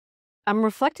I'm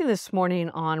reflecting this morning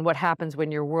on what happens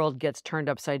when your world gets turned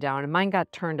upside down. And mine got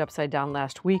turned upside down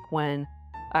last week when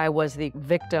I was the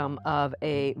victim of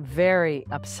a very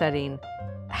upsetting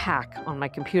hack on my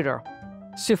computer.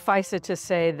 Suffice it to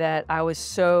say that I was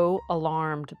so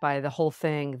alarmed by the whole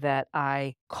thing that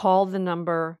I called the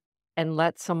number and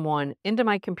let someone into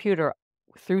my computer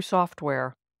through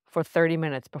software for 30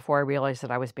 minutes before I realized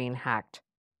that I was being hacked.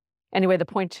 Anyway, the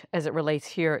point as it relates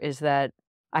here is that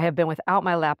I have been without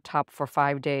my laptop for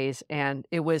 5 days, and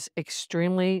it was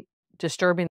extremely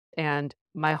disturbing, and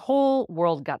my whole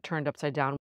world got turned upside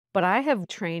down. But I have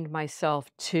trained myself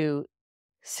to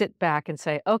sit back and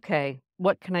say, okay,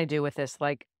 what can I do with this?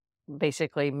 Like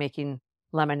basically making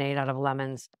lemonade out of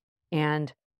lemons.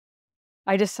 And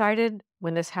I decided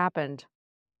when this happened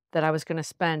that I was going to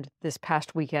spend this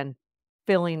past weekend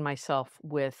filling myself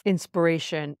with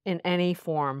inspiration in any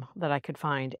form that I could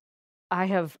find. I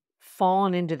have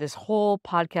fallen into this whole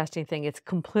podcasting thing. It's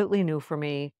completely new for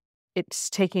me. It's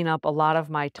taking up a lot of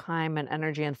my time and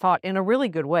energy and thought in a really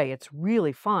good way. It's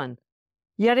really fun.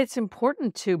 Yet it's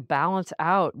important to balance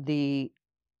out the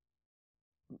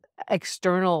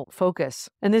external focus.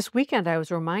 And this weekend, I was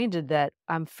reminded that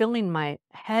I'm filling my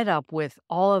head up with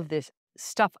all of this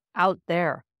stuff out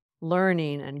there,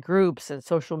 learning and groups and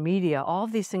social media, all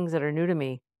of these things that are new to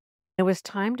me. It was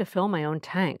time to fill my own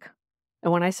tank.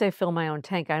 And when I say fill my own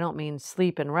tank, I don't mean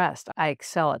sleep and rest. I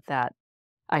excel at that.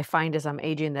 I find as I'm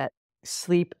aging that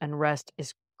sleep and rest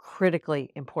is critically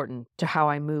important to how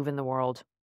I move in the world.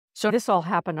 So this all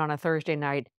happened on a Thursday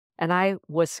night, and I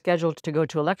was scheduled to go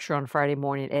to a lecture on Friday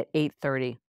morning at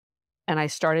 8:30. And I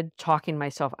started talking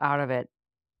myself out of it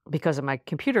because of my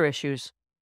computer issues.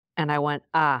 And I went,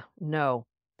 no,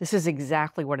 this is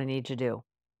exactly what I need to do.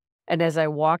 And as I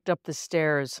walked up the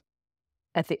stairs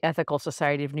at the Ethical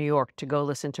Society of New York to go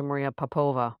listen to Maria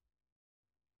Papova,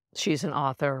 she's an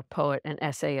author, poet, and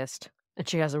essayist. And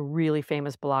she has a really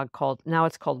famous blog now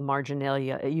it's called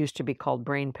Marginalia. It used to be called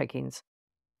Brain Pickings.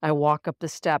 I walk up the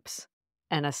steps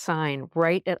and a sign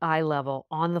right at eye level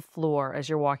on the floor as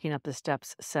you're walking up the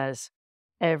steps says,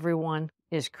 "Everyone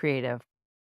is creative."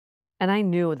 And I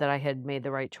knew that I had made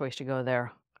the right choice to go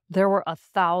there. There were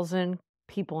 1,000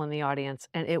 people in the audience,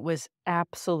 and it was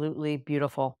absolutely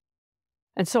beautiful.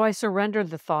 And so I surrendered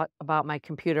the thought about my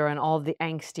computer and all of the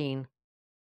angsting,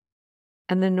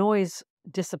 and the noise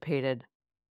dissipated.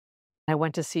 I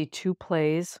went to see 2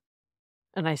 plays,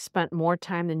 and I spent more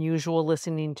time than usual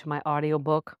listening to my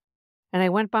audiobook. And I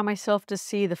went by myself to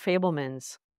see the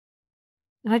Fablemans.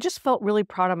 And I just felt really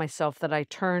proud of myself that I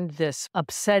turned this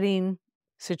upsetting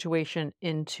situation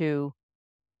into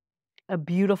a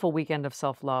beautiful weekend of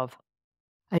self-love.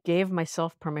 I gave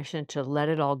myself permission to let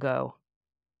it all go.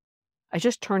 I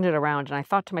just turned it around, and I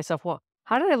thought to myself, well,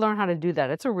 how did I learn how to do that?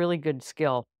 It's a really good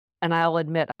skill. And I'll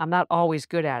admit, I'm not always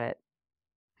good at it.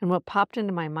 And what popped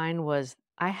into my mind was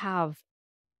I have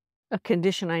a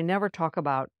condition I never talk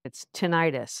about. It's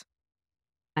tinnitus.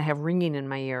 I have ringing in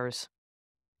my ears.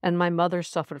 And my mother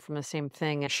suffered from the same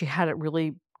thing, and she had it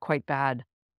really quite bad.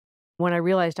 When I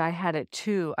realized I had it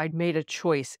too, I'd made a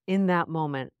choice in that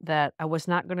moment that I was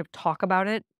not going to talk about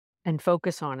it and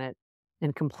focus on it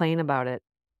and complain about it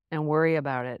and worry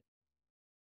about it.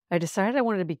 I decided I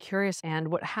wanted to be curious, and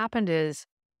what happened is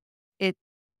it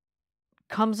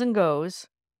comes and goes,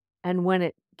 and when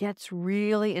it gets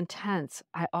really intense,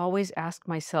 I always ask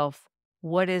myself,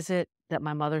 what is it that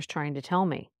my mother's trying to tell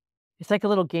me? It's like a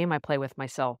little game I play with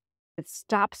myself. It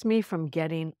stops me from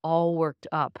getting all worked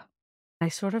up. I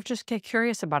sort of just get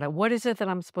curious about it. What is it that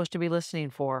I'm supposed to be listening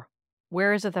for?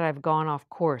 Where is it that I've gone off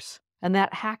course? And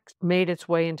that hack made its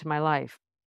way into my life.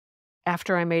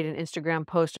 After I made an Instagram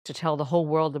post to tell the whole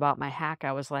world about my hack,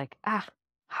 I was like,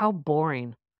 how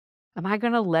boring. Am I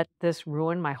going to let this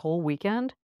ruin my whole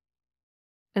weekend?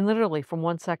 And literally from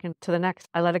one second to the next,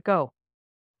 I let it go.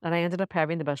 And I ended up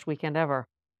having the best weekend ever.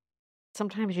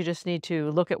 Sometimes you just need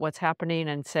to look at what's happening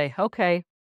and say, okay,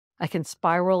 I can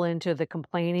spiral into the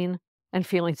complaining and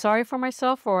feeling sorry for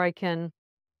myself, or I can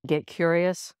get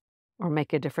curious or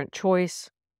make a different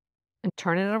choice and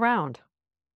turn it around.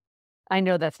 I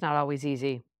know that's not always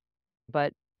easy,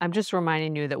 but I'm just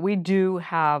reminding you that we do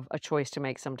have a choice to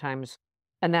make sometimes,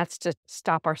 and that's to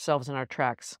stop ourselves in our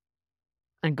tracks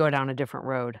and go down a different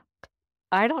road.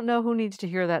 I don't know who needs to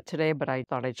hear that today, but I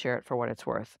thought I'd share it for what it's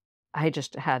worth. I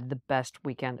just had the best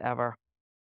weekend ever.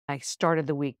 I started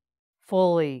the week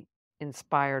fully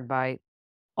inspired by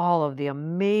all of the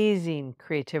amazing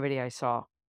creativity I saw.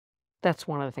 That's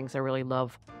one of the things I really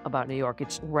love about New York.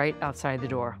 It's right outside the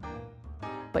door.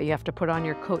 But you have to put on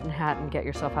your coat and hat and get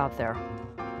yourself out there.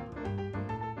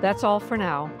 That's all for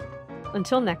now.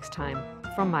 Until next time,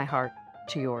 from my heart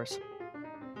to yours.